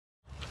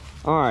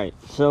Alright,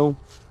 so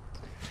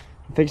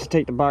I'm fixing to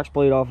take the box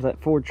blade off of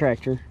that Ford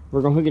tractor.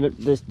 We're gonna hook it up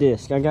to this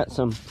disc. I got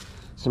some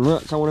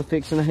ruts I want to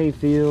fix in the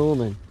hayfield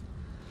and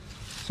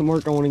some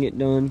work I want to get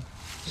done.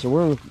 So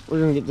we're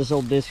gonna get this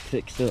old disc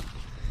fixed up.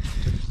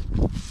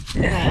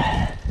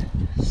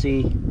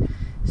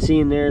 See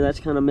in there, that's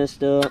kind of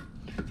messed up.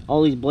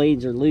 All these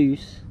blades are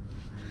loose.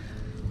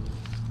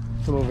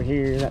 Come over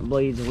here, that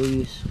blade's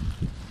loose.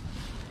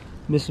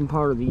 Missing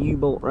part of the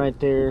U-bolt right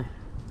there.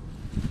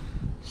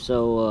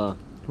 So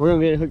we're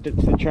gonna get it hooked up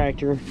to the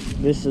tractor.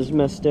 This is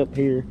messed up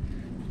here.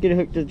 Get it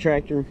hooked to the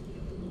tractor.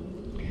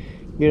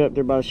 Get it up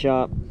there by the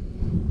shop.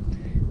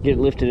 Get it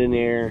lifted in the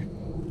air.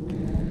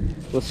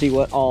 We'll see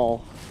what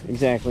all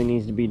exactly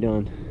needs to be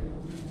done.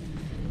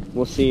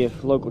 We'll see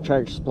if local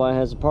Tractor Supply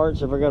has the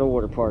parts, or if I gotta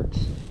order parts.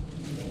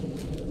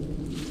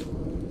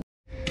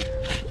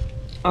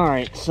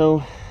 Alright,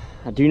 so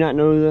I do not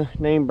know the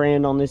name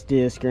brand on this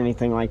disc or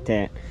anything like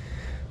that.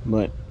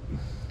 But,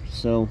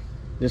 so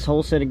this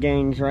whole set of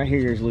gangs right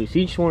here is loose.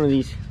 Each one of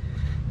these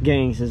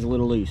gangs is a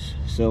little loose.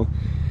 So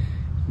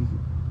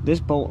this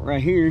bolt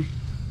right here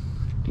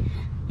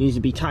needs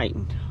to be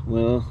tightened.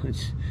 Well,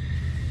 it's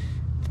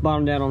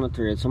bottomed out on the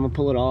thread, so I'm gonna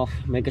pull it off,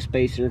 make a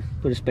spacer,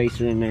 put a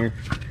spacer in there,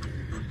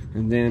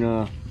 and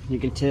then you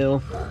can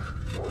tell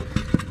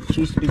it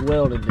used to be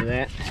welded to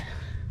that,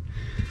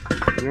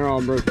 and they're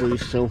all broke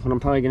loose. So what I'm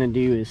probably gonna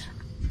do is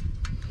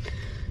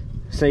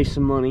save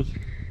some money.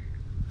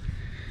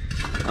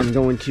 I'm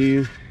going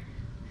to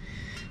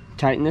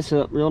tighten this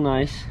up real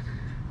nice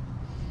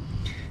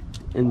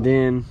and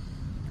then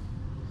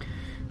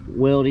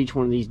weld each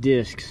one of these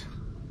discs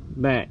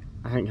back,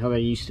 I think, how they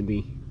used to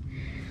be.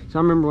 So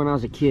I remember when I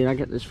was a kid, I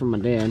got this from my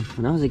dad.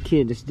 When I was a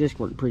kid, this disc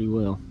worked pretty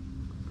well,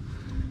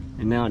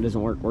 and now it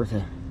doesn't work worth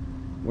a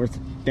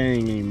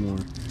dang anymore.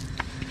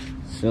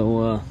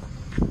 So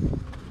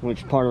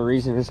which part of the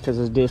reason is because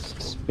the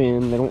discs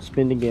spin, they don't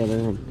spin together.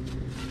 And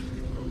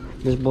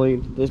this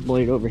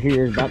blade over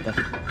here is about to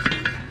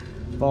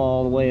fall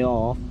all the way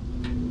off.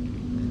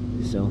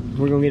 So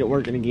we're gonna get it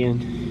working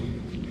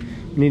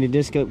again. We need to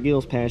disc up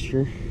Gil's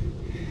pasture.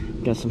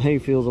 Got some hay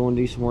fields I want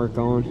to do some work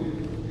on.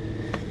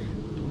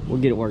 We'll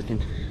get it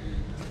working.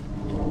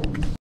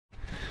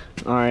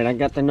 Alright, I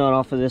got the nut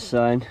off of this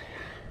side.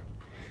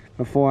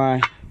 Before I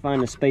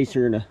find a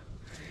spacer to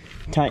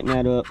tighten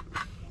that up,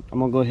 I'm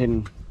gonna go ahead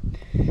and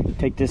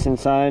take this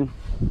inside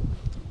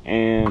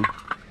and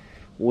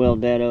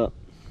weld that up,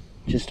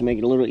 just to make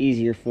it a little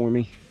easier for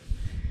me.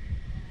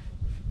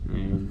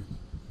 And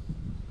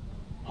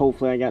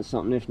hopefully I got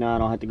something. If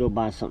not, I'll have to go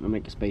buy something to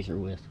make a spacer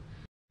with.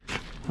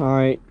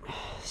 Alright,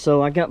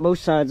 so I got both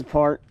sides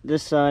apart,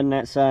 this side and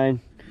that side.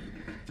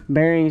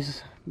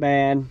 Bearings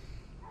bad,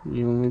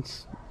 you know,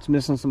 it's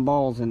missing some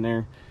balls in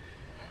there,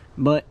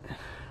 but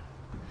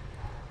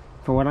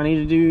for what I need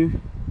to do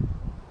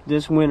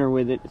this winter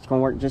with it, it's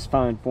gonna work just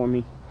fine for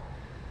me.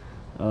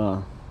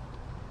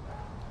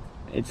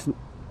 It's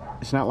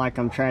not like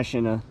I'm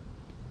trashing a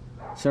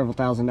several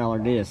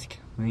 $1,000 disc.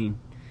 I mean,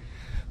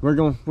 we're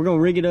gonna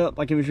rig it up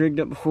like it was rigged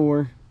up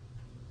before,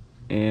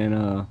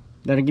 and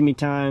that'll give me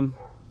time.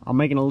 I'm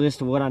making a list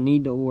of what I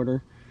need to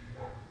order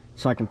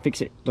so I can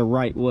fix it the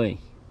right way.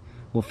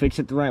 We'll fix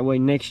it the right way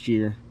next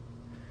year,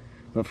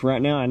 but for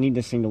right now I need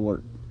this thing to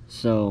work.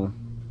 So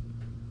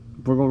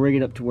we're gonna rig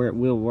it up to where it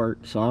will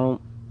work. So I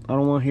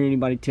don't want to hear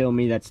anybody tell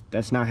me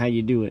that's not how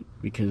you do it,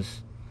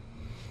 because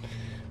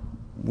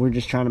we're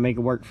just trying to make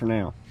it work for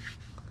now.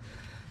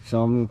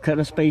 So I'm gonna cut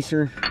a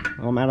spacer.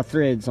 I'm out of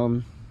threads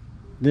on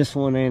this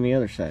one and the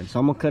other side, so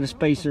I'm gonna cut a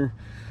spacer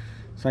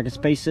so I can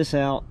space this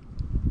out.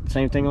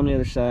 Same thing on the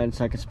other side,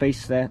 so I can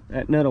space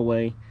that nut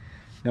away.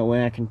 That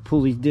way I can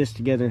pull these discs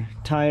together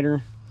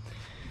tighter.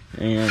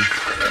 And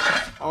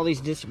all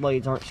these disc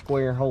blades aren't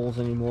square holes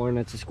anymore, and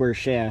that's a square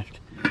shaft.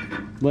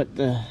 But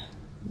the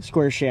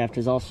square shaft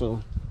is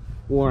also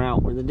worn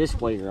out where the disc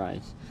blade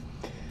rides.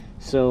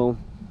 So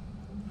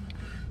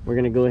we're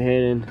gonna go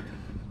ahead and,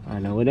 I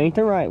know it ain't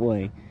the right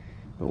way,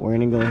 but we're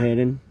gonna go ahead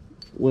and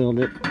weld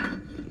it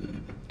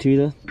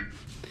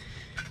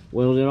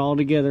all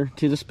together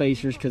to the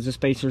spacers, because the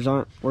spacers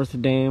aren't worth a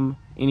damn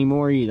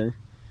anymore either.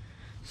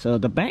 So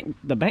the back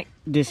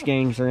disc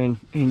gangs are in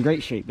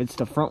great shape. It's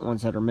the front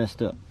ones that are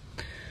messed up.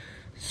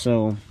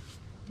 So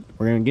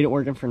we're gonna get it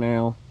working for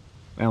now.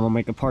 I'm gonna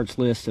make a parts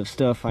list of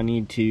stuff I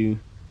need to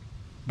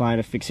buy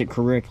to fix it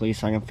correctly,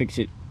 so I can fix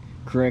it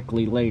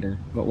correctly later.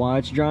 But while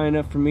it's dry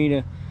enough for me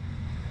to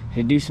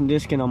do some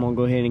discing, I'm gonna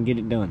go ahead and get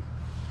it done.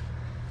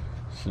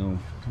 So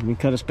let me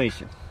cut a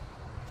spacer.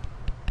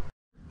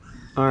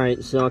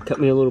 Alright, so I cut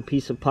me a little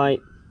piece of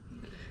pipe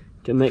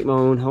to make my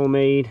own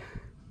homemade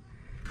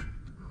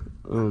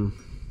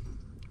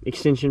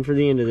extension for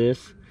the end of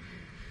this.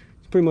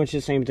 It's pretty much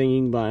the same thing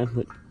you can buy,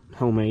 but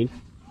homemade.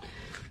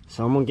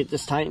 So I'm gonna get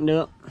this tightened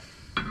up,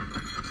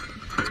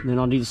 and then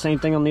I'll do the same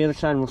thing on the other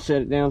side, and we'll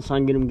set it down so I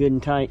can get them good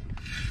and tight.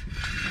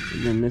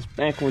 And then this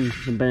back one,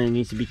 the bearing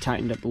needs to be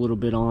tightened up a little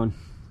bit on.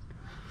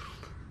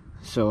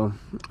 So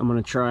I'm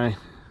gonna try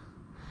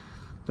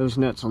those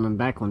nuts on the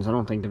back ones. I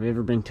don't think they've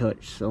ever been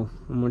touched, so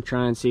I'm gonna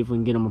try and see if we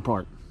can get them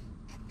apart.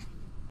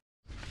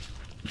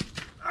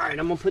 Alright,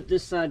 I'm gonna put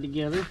this side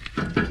together.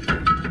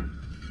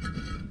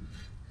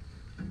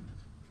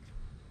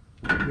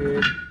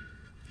 Good.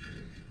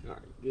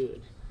 Alright,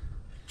 good.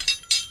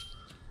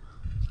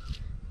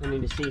 I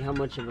need to see how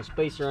much of a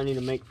spacer I need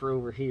to make for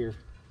over here.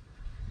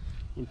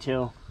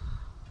 Until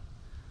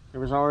there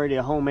was already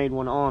a homemade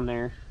one on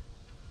there.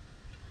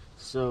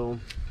 So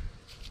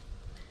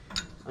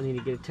I need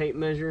to get a tape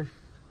measure,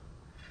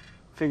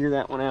 figure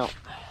that one out.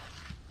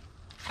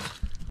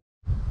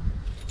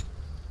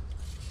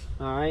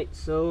 Alright,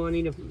 so I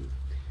need to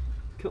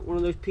cut one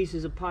of those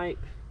pieces of pipe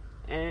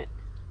at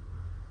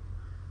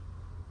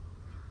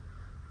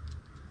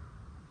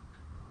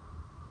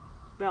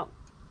about,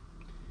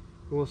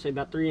 we'll say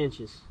about 3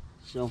 inches.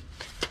 So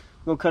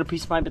we'll cut a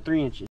piece of pipe at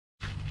 3 inches.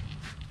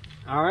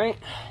 Alright,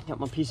 got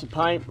my piece of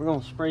pipe. We're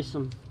gonna spray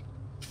some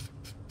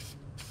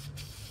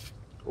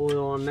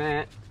oil on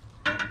that.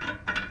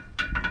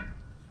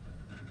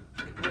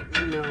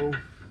 Let me know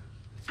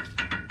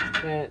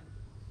that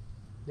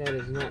that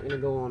is not gonna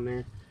go on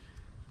there.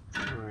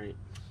 Alright,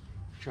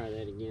 try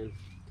that again.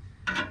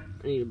 I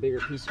need a bigger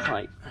piece of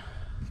pipe.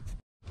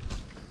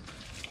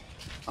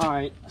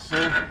 Alright, so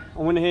I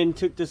went ahead and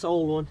took this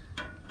old one,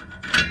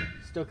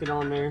 stuck it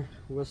on there.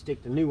 We're gonna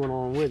stick the new one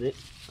on with it.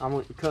 I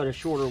went and cut a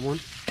shorter one.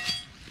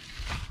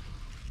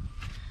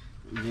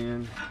 And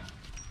then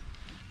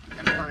I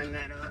gotta line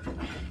that up,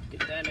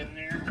 get that in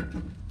there.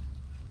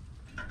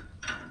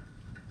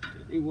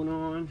 Get the new one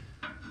on.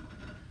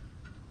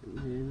 And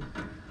then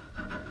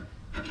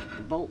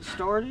the bolt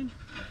started.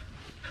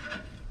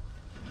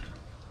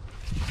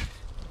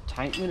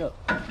 Tighten it up.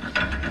 I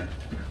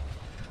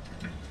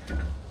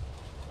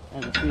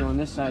have a feeling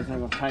this side's not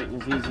gonna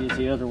tighten as easy as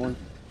the other one.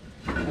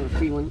 I have a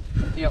feeling,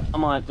 yep,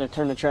 I'm gonna have to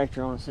turn the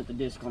tractor on and set the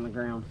disc on the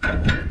ground.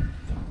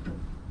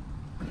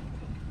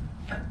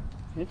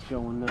 It's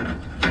going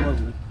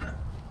slowly.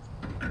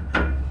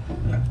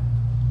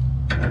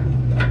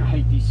 I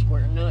hate these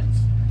square nuts.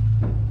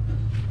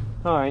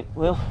 Alright,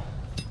 well,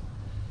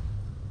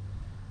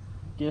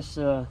 guess,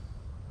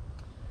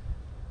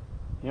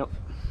 yep.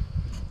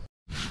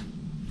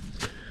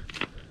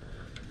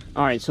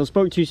 Alright, so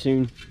spoke too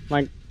soon.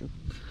 Like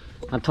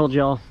I told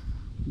y'all,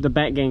 the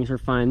back gangs are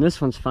fine.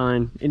 This one's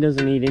fine. It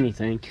doesn't need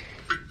anything.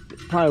 It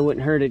probably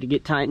wouldn't hurt it to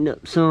get tightened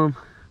up some.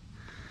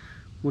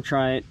 We'll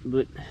try it,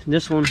 but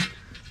this one,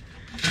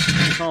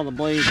 with all the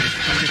blades,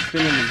 I'm just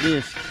spinning the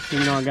disc,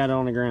 even though I got it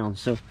on the ground.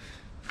 So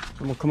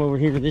I'm gonna come over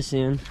here to this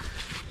end,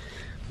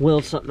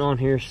 weld something on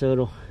here so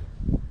it'll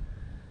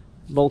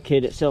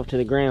bulkhead itself to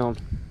the ground,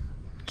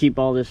 keep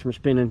all this from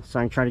spinning, so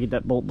I can try to get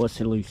that bolt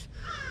busted loose.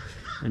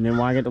 And then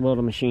while I get the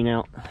welding machine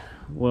out,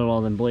 weld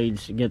all them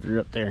blades together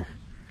up there.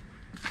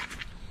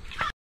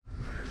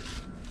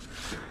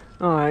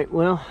 Alright,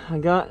 well, I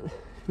got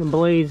the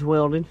blades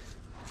welded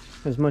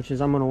as much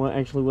as I'm going to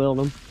actually weld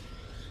them.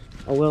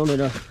 I welded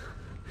a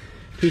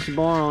piece of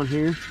bar on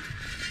here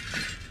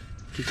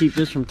to keep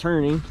this from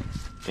turning,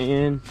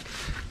 and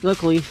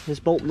luckily this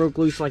bolt broke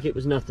loose like it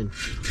was nothing.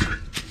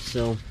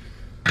 So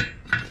I'm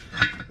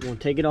going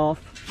to take it off,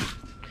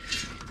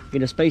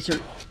 get a spacer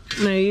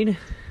made,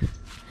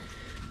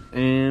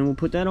 and we'll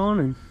put that on,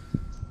 and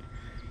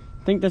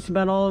I think that's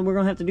about all we're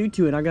going to have to do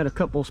to it. I got a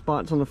couple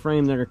spots on the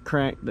frame that are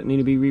cracked that need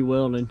to be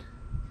re-welded.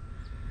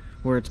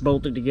 Where it's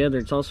bolted together,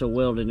 it's also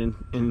welded, and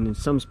in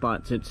some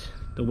spots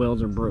the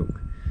welds are broke.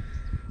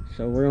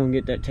 So we're going to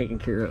get that taken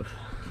care of.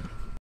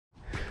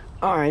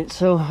 Alright,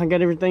 so I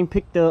got everything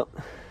picked up.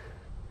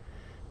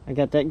 I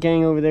got that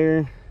gang over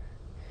there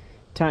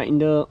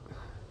tightened up.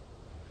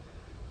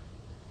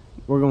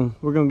 We're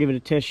gonna give it a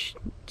test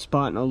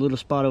spot and a little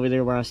spot over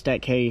there where I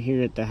stack hay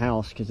here at the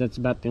house, because that's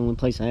about the only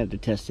place I have to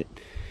test it.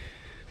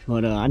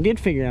 But I did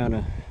figure out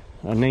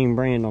a name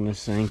brand on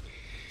this thing.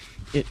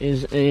 It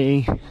is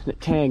the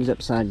tag's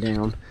upside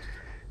down,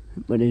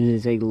 but it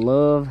is a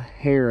Love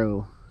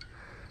Harrow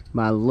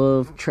by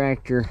Love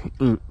Tractor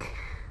Inc.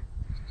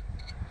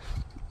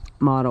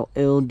 Model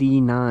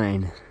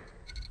LD-9.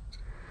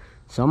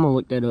 So I'm gonna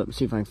look that up and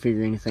see if I can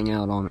figure anything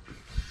out on it.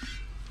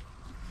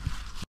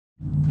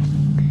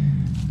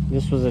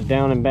 This was a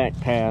down and back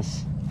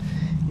pass.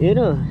 It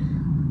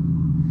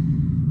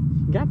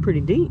got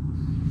pretty deep.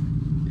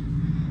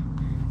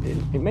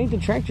 It made the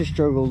tractor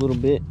struggle a little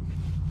bit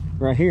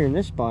right here in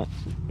this spot,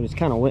 but it's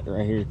kind of wet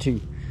right here too.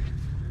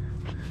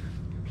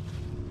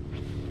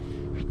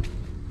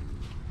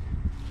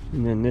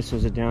 And then this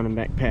was a down and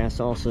back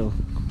pass also.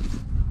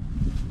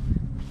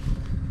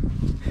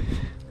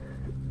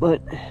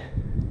 But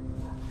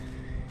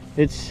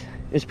it's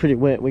pretty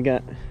wet. We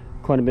got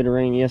quite a bit of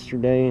rain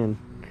yesterday, and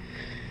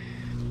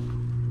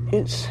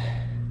it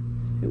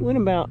went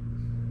about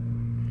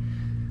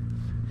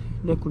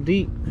knuckle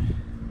deep.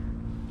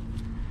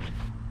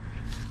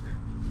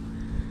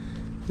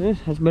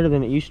 That's better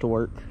than it used to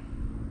work.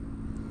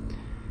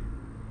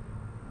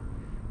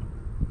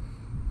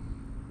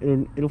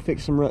 It'll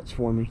fix some ruts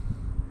for me.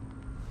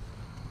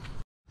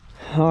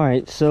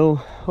 Alright,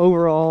 so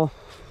overall,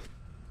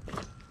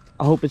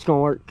 I hope it's gonna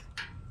work.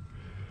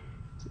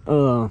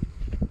 We'll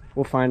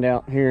find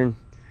out here in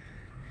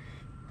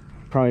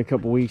probably a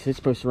couple weeks. It's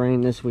supposed to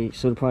rain this week,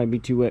 so it'll probably be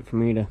too wet for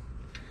me to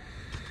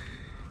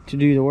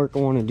do the work I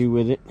want to do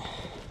with it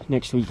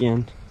next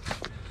weekend.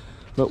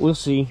 But we'll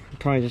see. I'm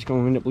probably just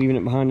going to end up leaving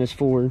it behind this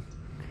Ford,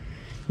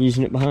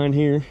 using it behind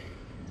here.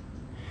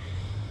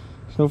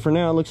 So for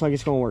now, it looks like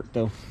it's going to work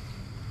though.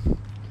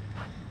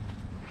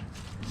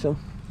 So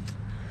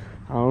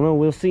I don't know,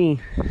 we'll see.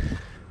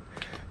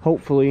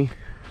 Hopefully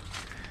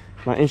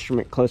my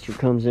instrument cluster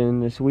comes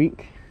in this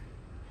week.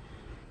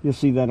 You'll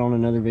see that on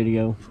another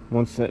video.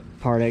 Once that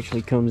part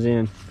actually comes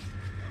in,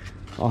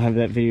 I'll have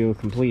that video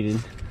completed.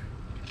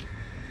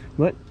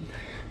 But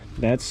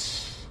that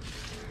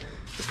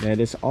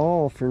is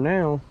all for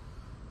now.